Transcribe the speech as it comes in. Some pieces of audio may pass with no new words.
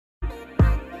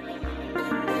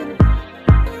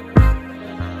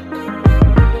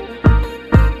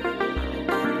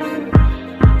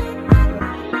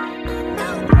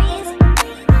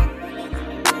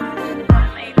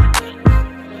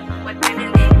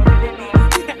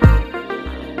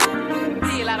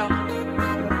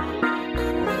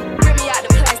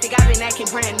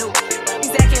brand new.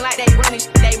 He's acting like they running,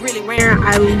 they really ran.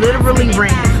 I literally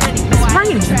ran. It's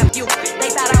raining.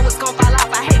 They thought I was gonna fall off.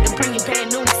 I hate to bring you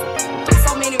bad news.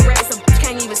 So many racks, a bitch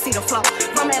can't even see the floor.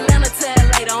 From Atlanta to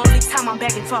LA, the only time I'm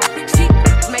back and forth. She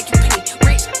make you pay,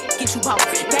 rich, get you both.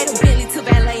 They the Bentley to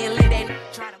valet and let that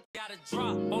try to. Got a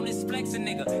drop on this flexin'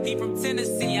 nigga. He from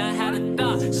Tennessee, I had a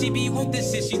thought. She be with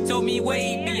this shit, she told me where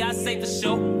he be. I say for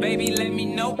sure, baby, let me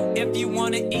know if you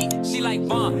wanna eat. She like,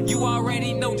 Vaughn, you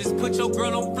already know, just put your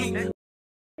girl on fleek.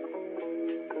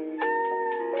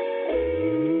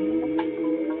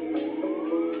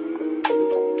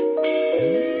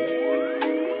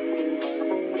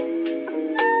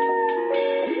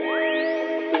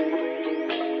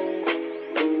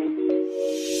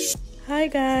 Hi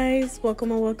guys,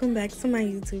 welcome and welcome back to my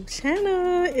YouTube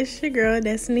channel. It's your girl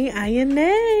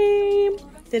DestinyAyanea.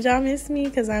 Did y'all miss me?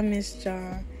 Because I missed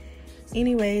y'all.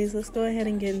 Anyways, let's go ahead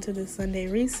and get into the Sunday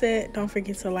reset. Don't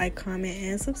forget to like, comment,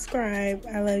 and subscribe.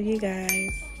 I love you guys.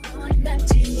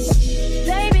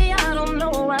 Baby, I don't know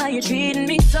why you're treating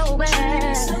me so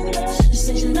bad. You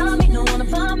said you love me, don't wanna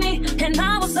find me, and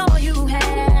I was all you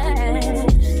had.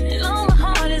 And all my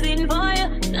heart is beating for you,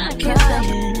 I can't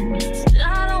stand.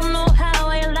 I don't know how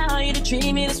I allow you to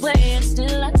treat me this way, and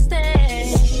still I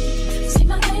stay. See,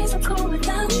 my days are cool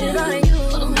without you. Without you.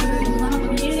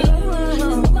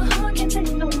 My heart can't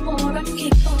take no more. I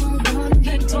keep on running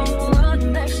back, keep on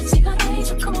running back. See, my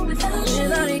days are cool without you.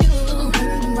 Without you.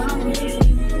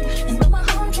 And though my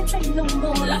heart can't take no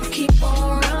more, I keep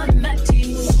on running back to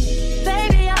you.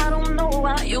 Baby, I don't know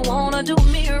why you wanna do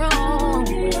me wrong.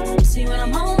 See, when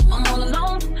I'm home, I'm all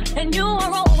alone, and you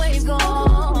are always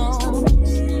gone.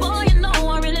 Boy, you know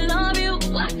I really love you,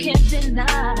 I can't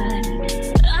deny.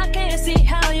 I can't see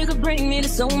how you could bring me to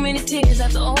so many tears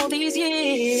after all these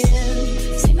years.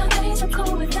 See, my days are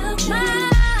cold without you. My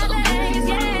days,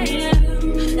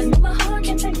 yeah. And though my heart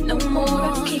can't take no more,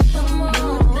 I keep on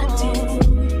running back to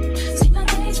you. See, my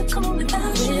days are cold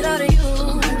without you. Without you.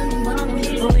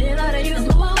 Without you.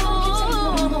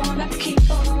 I keep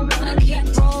on running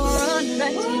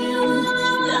back to you.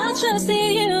 I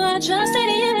trusted you, I trusted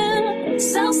you.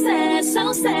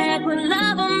 So sad, what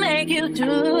love will make you do.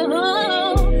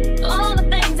 All the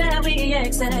things that we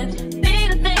accept, be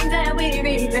the things that we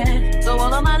regret. So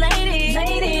all of my ladies,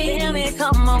 hear me,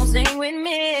 come on, sing with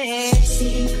me.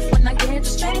 See, when I get the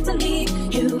strength to leave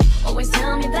you, always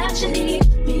tell me that you need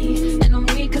me. And I'm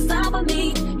weak cause I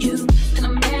believe you, and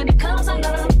I'm mad because I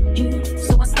love you.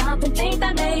 So I stop and think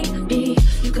that maybe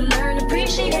you could learn to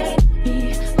appreciate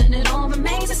me. Then it all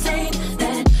remains the same,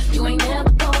 that you ain't never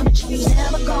gonna change,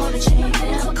 never gonna change,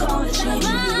 never gonna change.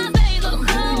 My days are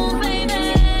cold, baby,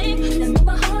 and though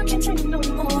my heart can't take no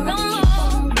more, no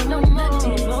more.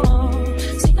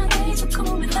 See, my days are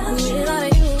cold without you,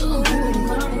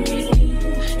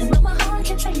 and though my heart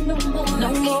can't take no more, no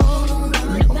more.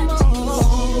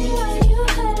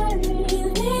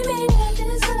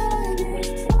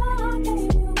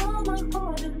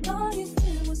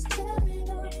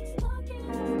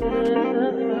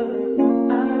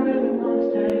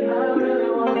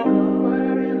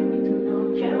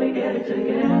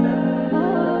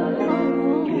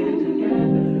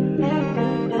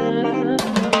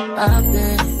 I've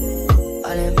been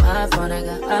all in my phone, I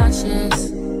got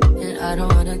options, and I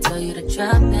don't wanna tell you to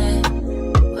drop it,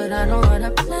 but I don't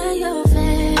wanna play your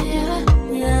fair.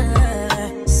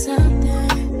 Yeah,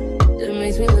 something that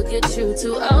makes me look at you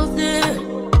too often.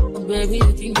 Oh, baby,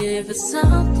 you can give it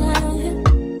something.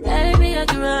 Baby, I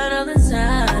can run all the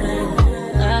time.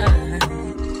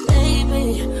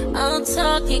 Baby, I'm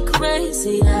talking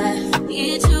crazy. I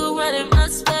need you running my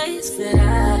space, but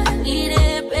I need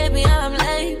it, baby. I'm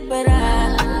late, but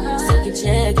I still can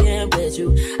check in with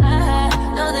you. I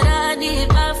know that I need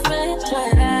my friends,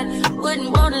 but I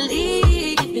wouldn't wanna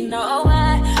leave. You know,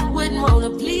 I wouldn't wanna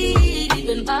bleed.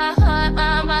 Even my heart,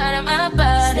 my mind, and my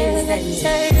body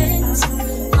says,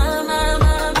 my mind, and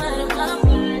my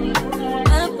body,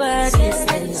 my body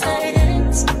says.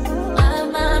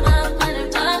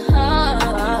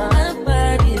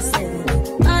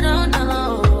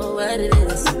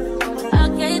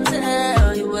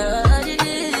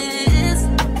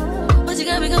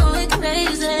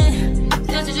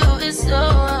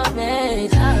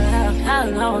 How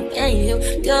long can you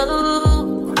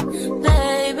go,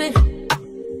 baby?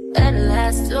 That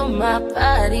lasts till my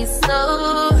body's so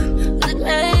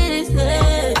crazy.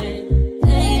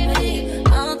 Baby,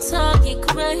 I'm talking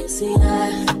crazy. I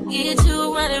need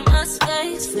you running my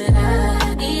space, but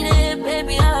I need it,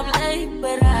 baby. I'm late,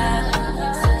 but I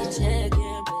still check in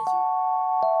with you.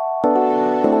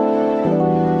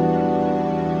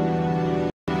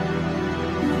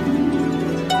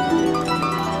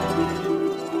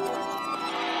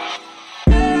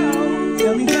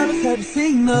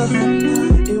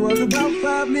 It was about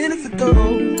 5 minutes ago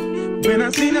when I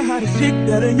seen the hottest chick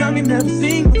that a youngin' never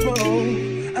seen before.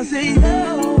 I say,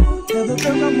 yo, tell the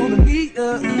girls I'm gonna meet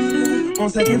up. On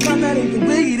second thought, that ain't the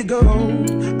way to go.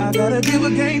 I gotta give her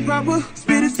game proper.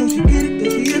 Spit it so she get it.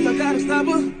 There she is, I gotta stop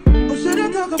her. Or should I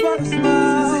talk about a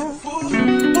smile?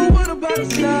 Or what about a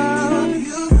style?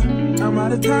 I'm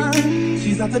out of time.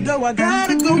 She's out the door, I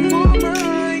gotta go for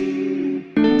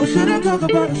mine. Or should I talk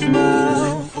about a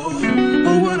smile?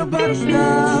 Or what about a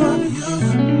style?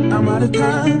 I'm out of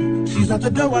time. She's out the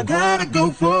door, I gotta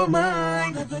go for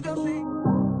mine.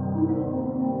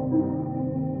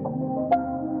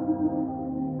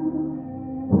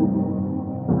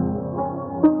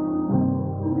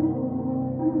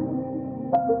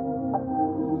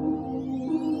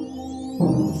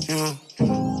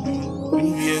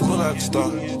 Yeah, go like a star.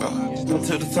 Come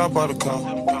to the top of the car.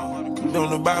 You don't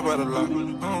know about the law.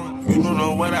 You don't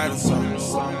know what I done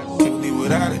saw. Can't leave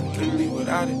without it.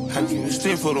 How can you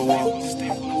stick for the wall?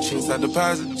 Checks out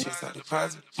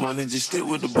deposit. Money just stick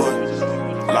with the boy.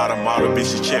 A lot of model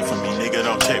bitches check for me. Nigga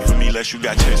don't check for me unless you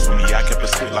got checks for me. I kept a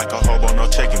stick like a hobo, no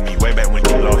checking me. Way back when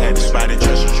D-Lo had the spot and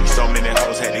trust you. So many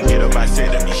hoes had to get up, I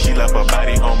said to me. She left her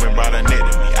body home and brought her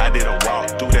net to me. I did a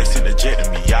walk through that shit to jet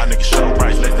to me. Y'all niggas show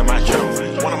price less than my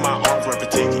trophy. One of my arms worth a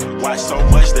ticket. Watch so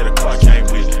much that a car came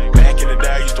with it. Back in the day,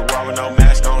 I used to walk with no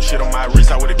mask on. Shit on my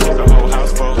wrist, I would've killed the whole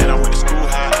house full. Then I went to school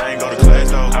high, I ain't go to class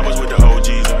though. I was with the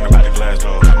OGs, learning about the glass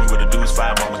though. Got me with the dudes,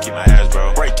 5 mama, keep my ass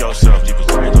bro. Break yourself, you was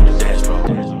right on the dash bro.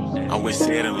 I'm with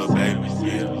Sid and Lil Baby,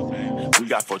 yeah. We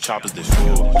got 4 choppers this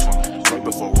full. Right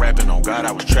before rapping, on God,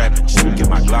 I was trapping. Still get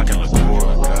my Glock and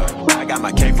LaCour. I got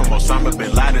my cake from Osama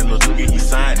Bin Laden, Lil Nigga, he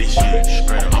signed this shit.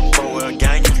 I'm pro a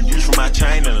gang, if you use from my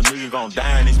chain, and a nigga gon'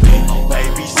 die in this bitch.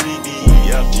 A, B, C, D,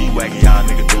 E, F, G, wagon, y'all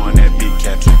nigga doing that big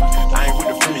capture. I ain't with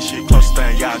the friendly shit, close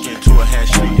thing, y'all get to a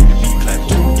handshake and the beat clap.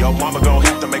 Yo, mama gon'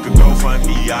 have to make a go fund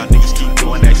me, y'all niggas keep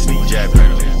doing that sneak jab.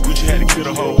 Gucci had to kill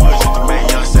the whole world just to make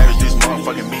young savage this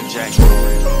motherfucking meat jack.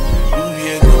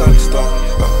 Yeah, go like a star.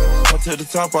 Come to the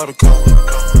top of the car.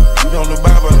 You don't know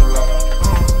about the law.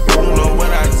 You don't know what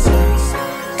I see.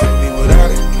 Can't leave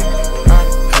without it. How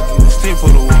can you stick for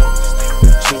the wall?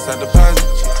 Checks out deposit.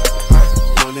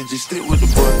 Money just stick with the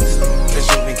boys. Cash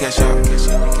in and cash out.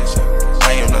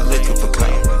 I am not looking for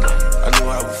clout. I knew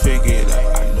I would figure it out.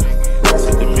 I know.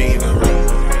 Said the mean I'm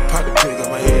right. Pop the pig on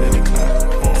my head in the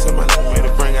cloud. Tell my little man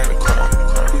to bring out the crowd.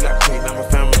 We got paid, now my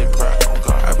family proud.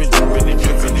 I've been dripping and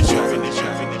dripping and dripping and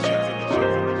dripping.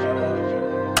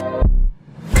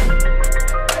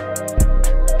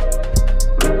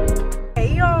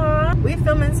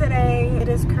 Filming today. It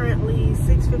is currently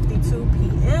 6:52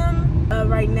 p.m.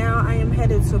 Right now I am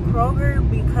headed to Kroger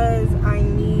because I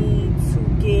need to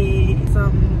get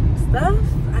some stuff.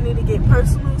 I need to get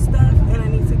personal stuff and I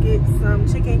need to get some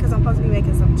chicken because I'm supposed to be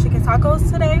making some chicken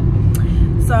tacos today.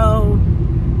 So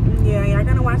yeah, y'all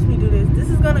gonna watch me do this. This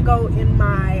is gonna go in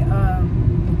my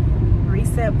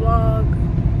reset vlog.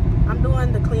 I'm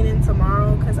doing the cleaning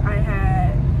tomorrow because I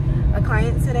had a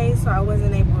client today, so I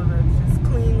wasn't able to just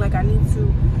clean like I need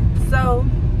to. So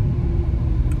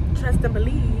trust and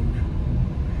believe,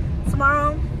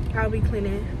 tomorrow I'll be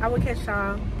cleaning. I will catch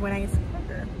y'all when I get to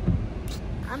Kroger.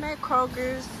 I'm at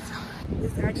Kroger's.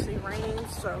 It's actually raining,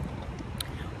 so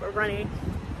we're running.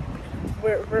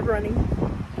 We're running.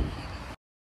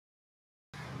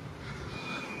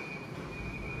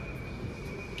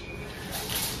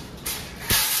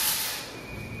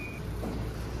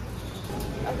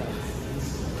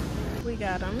 We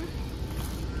got them.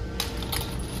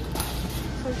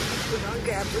 So we're gonna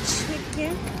grab the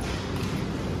chicken.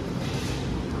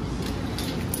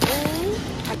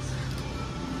 And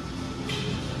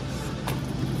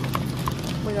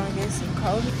we're gonna get some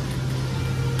cold.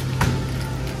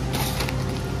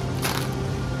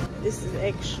 This is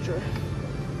extra.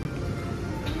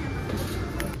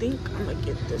 I think I'm gonna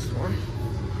get this one.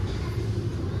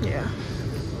 Yeah.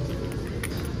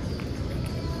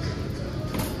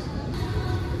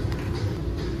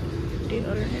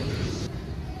 Deodorant.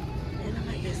 And I'm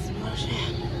gonna get some lotion.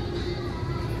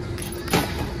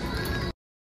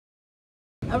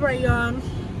 Alright, y'all.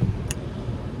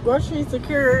 Grocery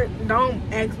secured. Don't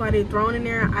ask why they thrown in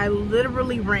there. I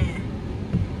literally ran.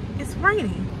 It's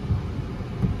raining.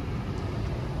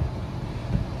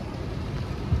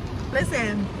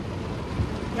 Listen,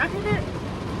 y'all hear that?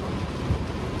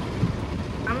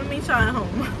 I'm gonna meet y'all at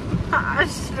home. I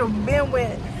should have been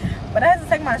wet. But I had to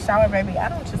take my shower, baby. I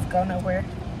don't just go nowhere.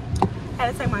 I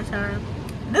had to take my shower.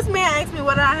 This man asked me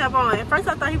what I have on. At first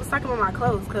I thought he was talking about my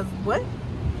clothes, cause what?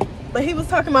 But he was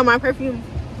talking about my perfume.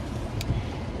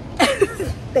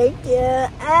 Thank you.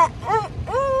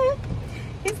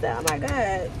 He said, oh my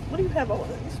God, what do you have on?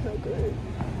 You smell good.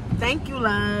 Thank you,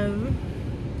 love.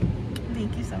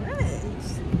 Thank you so much.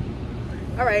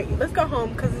 All right, let's go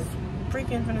home because it's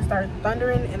freaking gonna start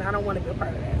thundering and I don't want to be a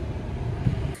part of that.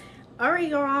 All right,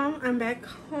 y'all, I'm back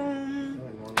home.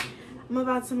 I'm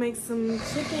about to make some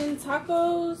chicken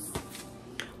tacos.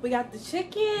 We got the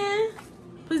chicken.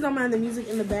 Please don't mind the music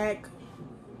in the back.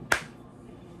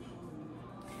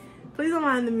 Please don't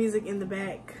mind the music in the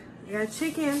back. I got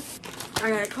chicken. I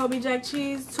got Kobe Jack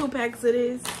cheese, 2 packs of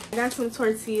this. I got some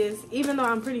tortillas, even though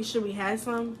I'm pretty sure we had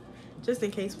some, just in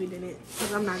case we didn't,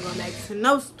 because I'm not going back to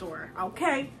no store,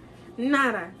 okay?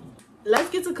 Nada.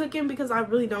 Let's get to cooking because I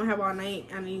really don't have all night.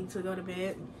 I need to go to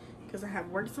bed because I have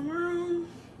work tomorrow.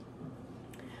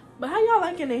 But how y'all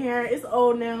liking the hair? It's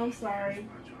old now, I'm sorry.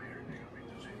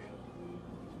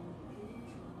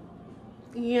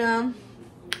 Yeah.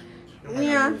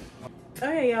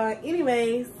 Okay, y'all.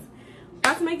 Anyways,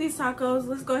 about to make these tacos.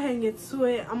 Let's go ahead and get to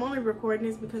it. I'm only recording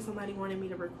this because somebody wanted me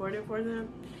to record it for them.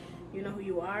 You know who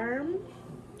you are.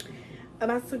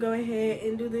 About to go ahead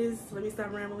and do this. Let me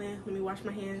stop rambling. Let me wash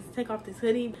my hands. Take off this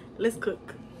hoodie. Let's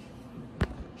cook.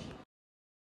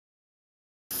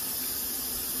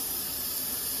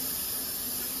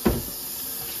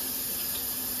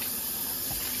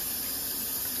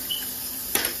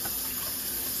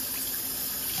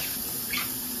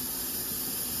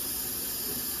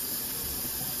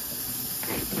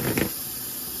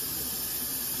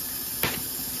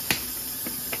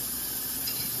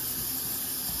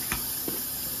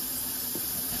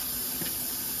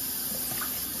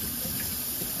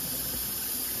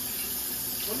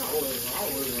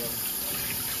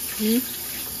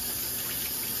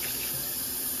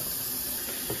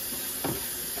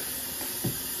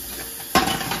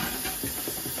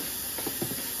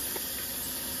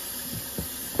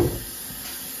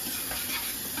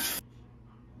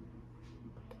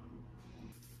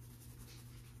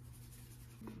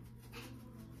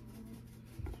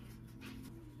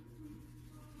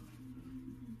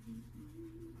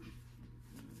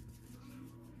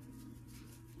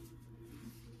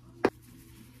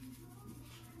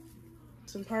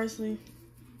 Some parsley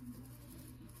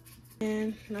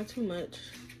and not too much.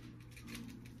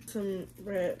 Some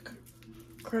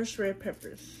crushed red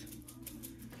peppers.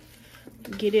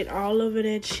 Get it all over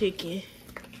that chicken.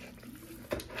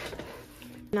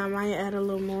 And I might add a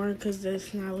little more because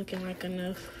that's not looking like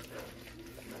enough.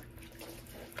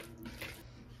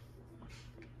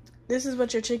 This is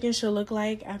what your chicken should look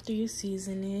like after you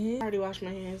season it. I already washed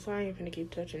my hands, so I ain't finna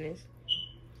keep touching this.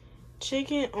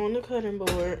 Chicken on the cutting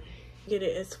board. Get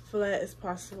it as flat as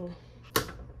possible.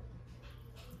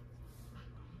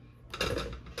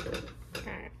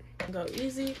 Alright, go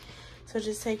easy. So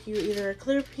just take you either a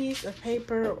clear piece of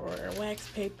paper or a wax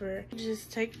paper.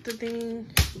 Just take the thing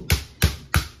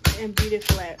and beat it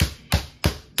flat.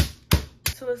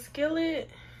 To a skillet,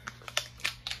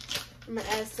 I'm gonna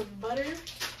add some butter.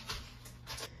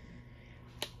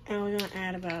 And we're gonna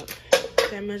add about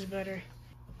that much butter.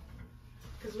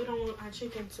 Because we don't want our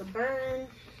chicken to burn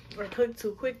or cook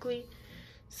too quickly.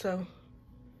 So,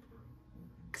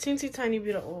 teensy tiny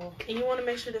bit of oil. And you want to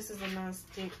make sure this is a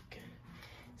non-stick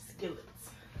skillet.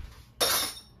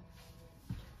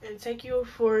 And take your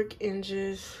fork and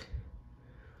just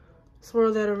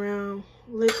swirl that around.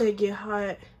 Let that get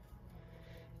hot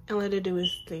and let it do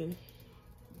its thing.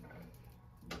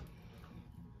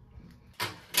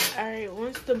 Alright,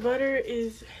 once the butter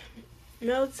is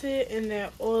melted and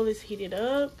that oil is heated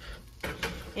up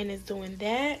and it's doing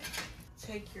that,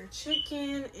 take your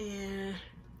chicken and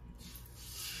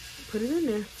put it in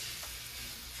there. And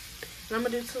I'm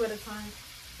gonna do 2 at a time.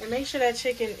 And make sure that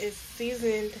chicken is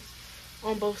seasoned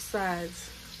on both sides.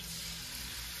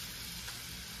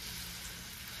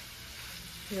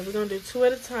 Yeah, we're gonna do 2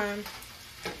 at a time.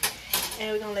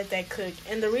 And we're gonna let that cook.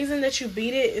 And the reason that you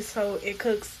beat it is so it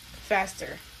cooks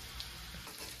faster.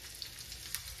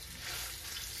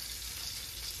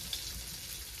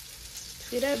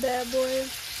 See that bad boy?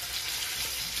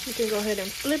 You can go ahead and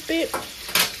flip it.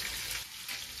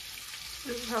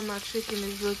 This is how my chicken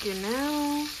is looking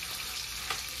now.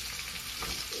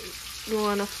 You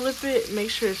want to flip it, make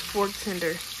sure it's fork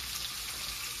tender.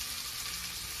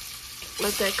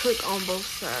 Let that cook on both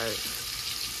sides.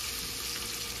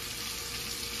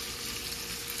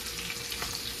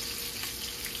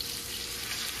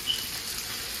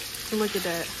 And look at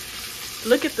that.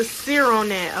 Look at the sear on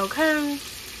that, okay?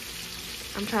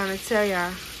 I'm trying to tell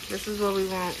y'all, this is what we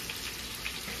want.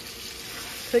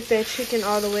 Cook that chicken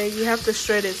all the way. You have to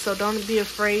shred it, so don't be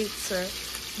afraid to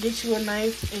get you a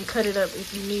knife and cut it up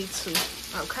if you need to,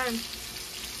 okay?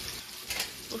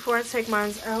 Before I take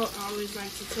mine out, I always like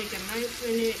to take a knife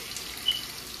in it.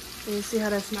 And you see how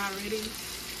that's not ready?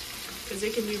 Because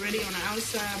it can be ready on the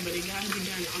outside, but it gotta be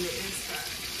done on the inside.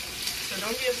 So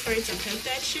don't be afraid to cut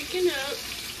that chicken up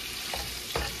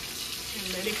and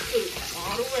let it cook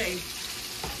all the way.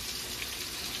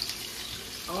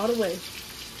 All the way.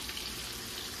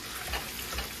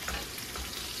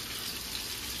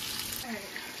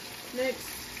 Alright, next,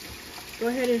 go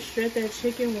ahead and shred that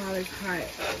chicken while it's hot.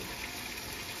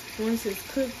 Once it's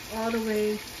cooked all the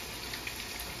way,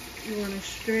 you want to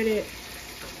shred it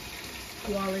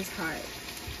while it's hot.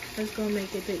 That's going to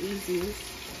make it the easiest.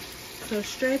 So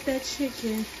shred that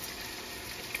chicken.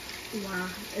 Wow.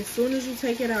 As soon as you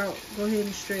take it out, go ahead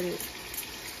and shred it.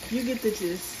 You get the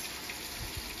gist.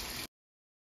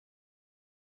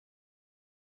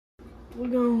 We're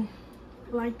going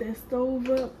to light that stove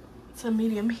up to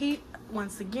medium heat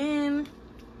once again.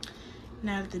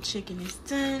 Now that the chicken is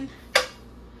done,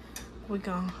 we're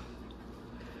going to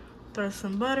throw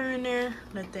some butter in there,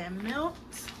 let that melt.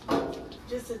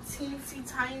 Just a teensy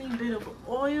tiny bit of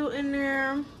oil in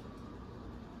there.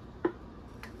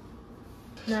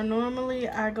 Now normally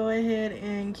I go ahead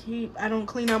and I don't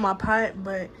clean out my pot,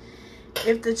 but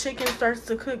if the chicken starts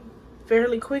to cook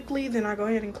fairly quickly, then I go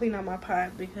ahead and clean out my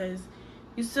pot because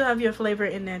you still have your flavor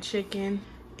in that chicken.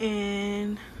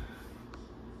 And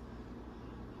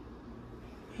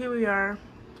here we are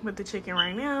with the chicken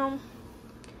right now.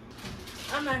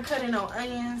 I'm not cutting no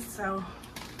onions, so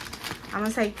I'm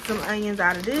gonna take some onions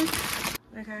out of this.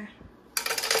 Okay.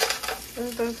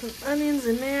 Let's throw some onions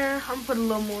in there. I'm gonna put a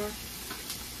little more.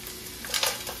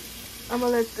 I'm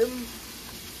gonna let them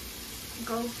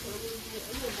go for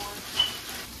a little more.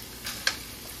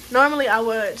 Normally I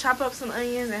would chop up some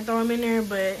onions and throw them in there,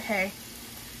 but hey,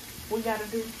 we gotta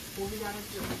do what we gotta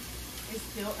do. It's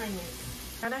still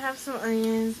onions. Gotta have some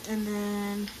onions and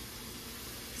then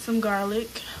some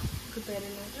garlic. Put that in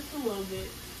there just a little bit.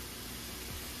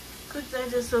 Cook that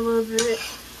just a little bit.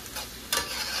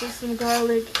 Put some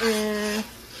garlic and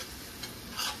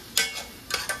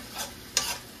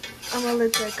I'm gonna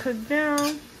let that cook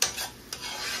down.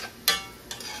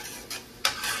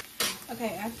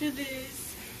 Okay, after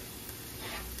this,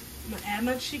 I'm gonna add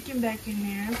my chicken back in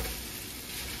there.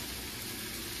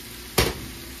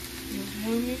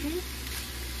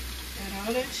 Add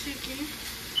all that chicken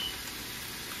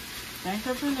back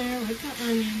up in there with the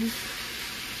onions.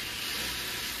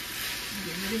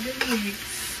 Get rid of the mix.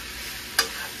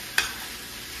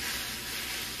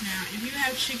 Now, if you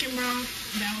have chicken broth,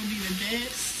 that would be the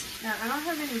best. Now, I don't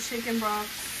have any chicken broth,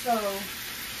 so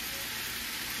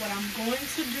what I'm going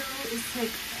to do is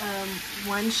take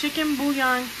 1 chicken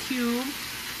bouillon cube,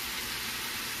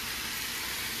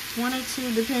 1 or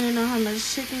 2, depending on how much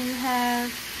chicken you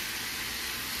have.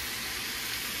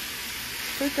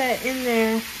 Put that in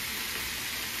there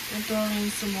and throw in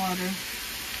some water.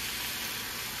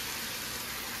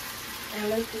 And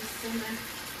let this simmer.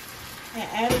 And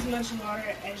add as much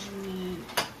water as you need.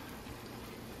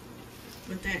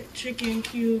 But that chicken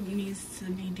cube needs to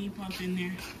be deep up in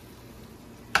there.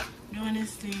 Doing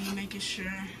this thing, making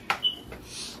sure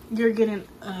you're getting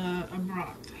a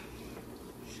broth.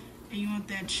 And you want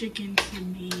that chicken to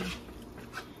be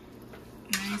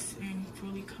nice and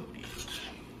fully coated.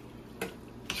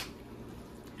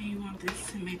 And you want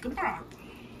this to make a broth.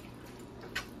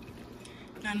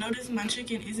 Now notice my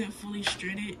chicken isn't fully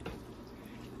shredded.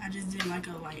 I just did like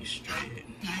a light shred.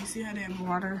 Now you see how that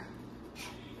water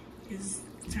is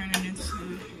turning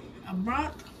into a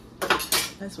broth?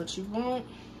 That's what you want.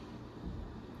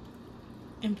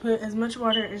 And put as much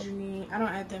water as you need. I don't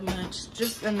add that much,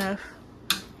 just enough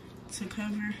to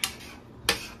cover.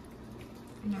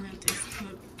 I'm gonna let this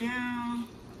cook down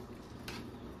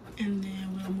and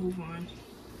then we'll move on.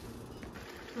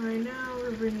 Right now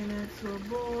we're bringing it to a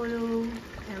boil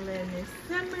and letting it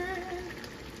simmer.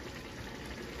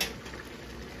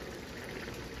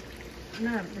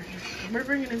 We're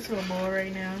bringing it to a boil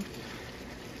right now.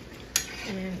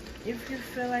 And if you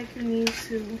feel like you need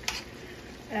to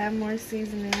add more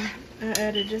seasoning, I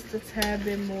added just a tad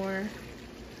bit more.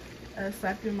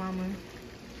 Slap your mama.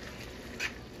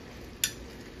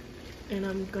 And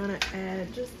I'm gonna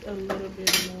add just a little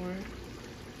bit more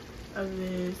of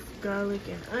this garlic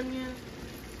and onion.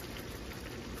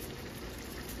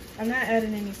 I'm not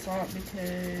adding any salt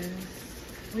because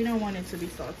we don't want it to be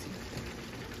salty.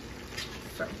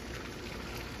 So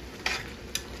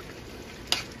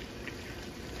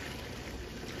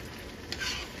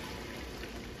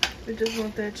we just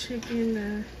want that chicken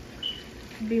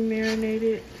to be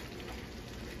marinated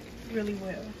really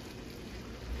well.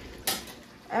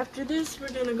 After this, we're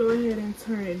gonna go ahead and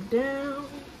turn it down.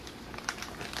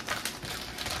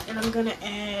 And I'm gonna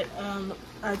add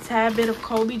a tad bit of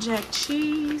Colby Jack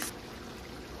cheese.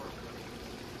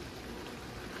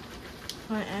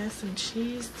 I'm gonna add some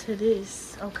cheese to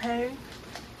this, okay?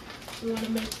 We wanna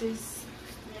make this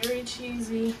very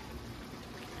cheesy.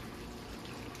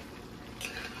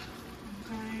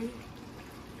 Okay.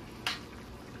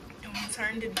 And we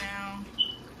turned it down.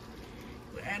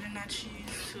 We're adding our cheese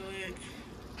to it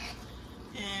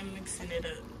and mixing it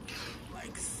up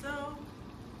like so.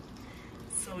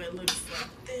 So it looks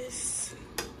like this.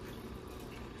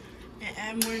 And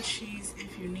add more cheese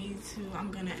if you need to.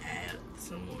 I'm gonna add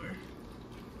some more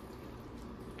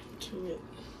to it.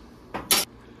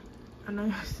 I know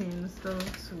y'all seen the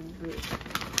stove too, but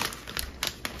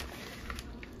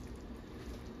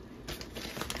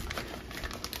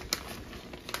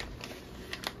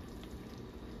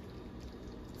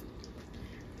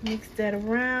mix that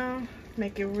around,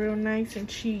 make it real nice and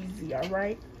cheesy, all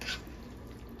right?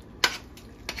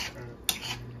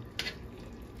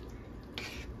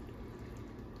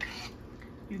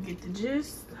 You get the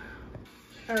gist.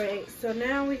 All right, so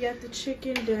now we got the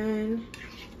chicken done.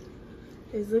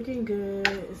 It's looking good,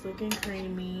 it's looking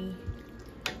creamy.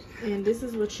 And this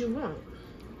is what you want.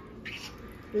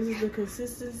 This is the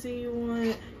consistency you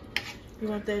want. You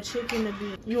want that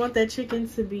chicken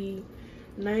to be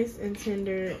nice and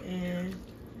tender and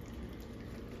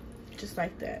just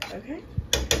like that, okay?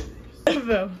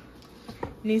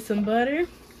 Need some butter.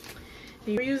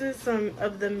 We're using some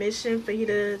of the Mission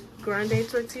Fajita Grande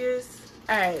tortillas.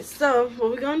 Alright, so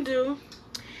what we're gonna do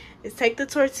is take the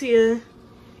tortilla,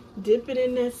 dip it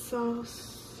in that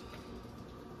sauce.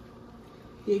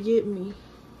 You get me?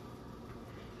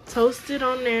 Toast it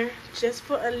on there just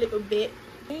for a little bit.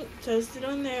 Toast it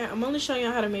on there. I'm only showing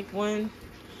you how to make one,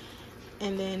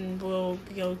 and then we'll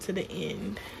go to the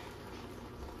end.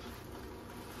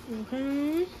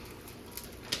 Okay.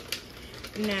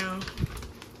 Now,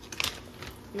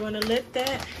 you want to let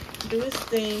that do its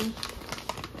thing.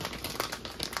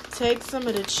 Take some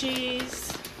of the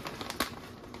cheese,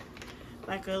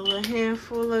 like a little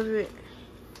handful of it.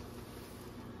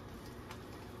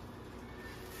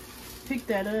 Pick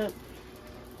that up.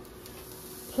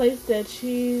 Place that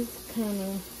cheese kind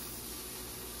of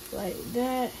like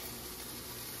that.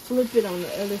 Flip it on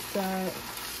the other side.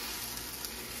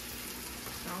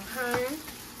 Okay.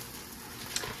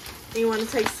 You want to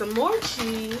take some more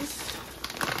cheese,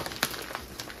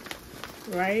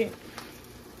 right?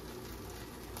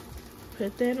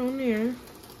 Put that on there.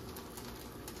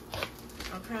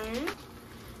 Okay.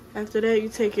 After that, you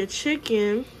take your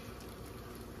chicken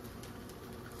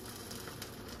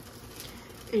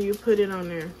and you put it on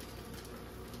there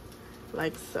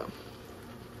like so.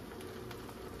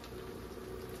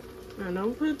 Now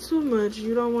don't put too much.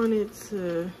 You don't want it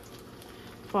to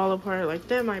fall apart. Like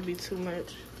that might be too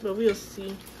much, but we'll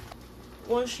see.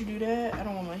 Once you do that, I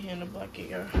don't want my hand to block it,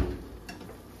 y'all.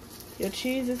 Your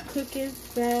cheese is cooking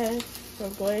fast, so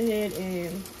go ahead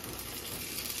and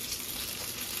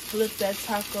flip that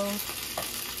taco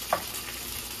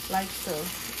like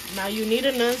so. Now you need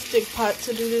a non-stick pot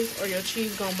to do this or your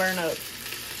cheese gonna burn up.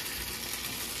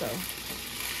 So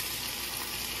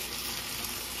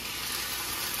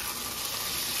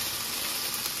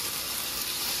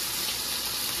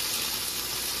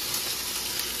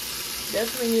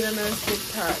definitely need a non-stick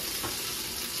pot.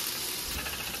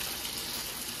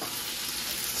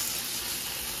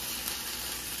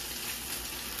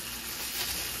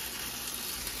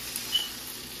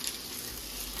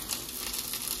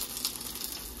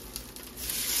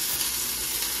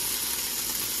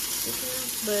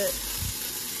 But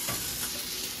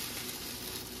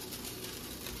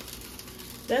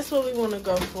that's what we want to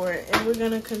go for, and we're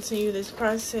gonna continue this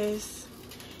process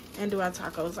and do our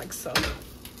tacos like so.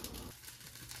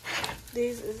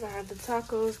 These is how the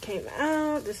tacos came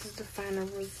out. This is the final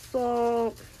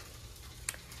result.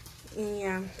 And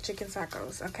yeah, chicken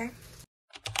tacos, okay?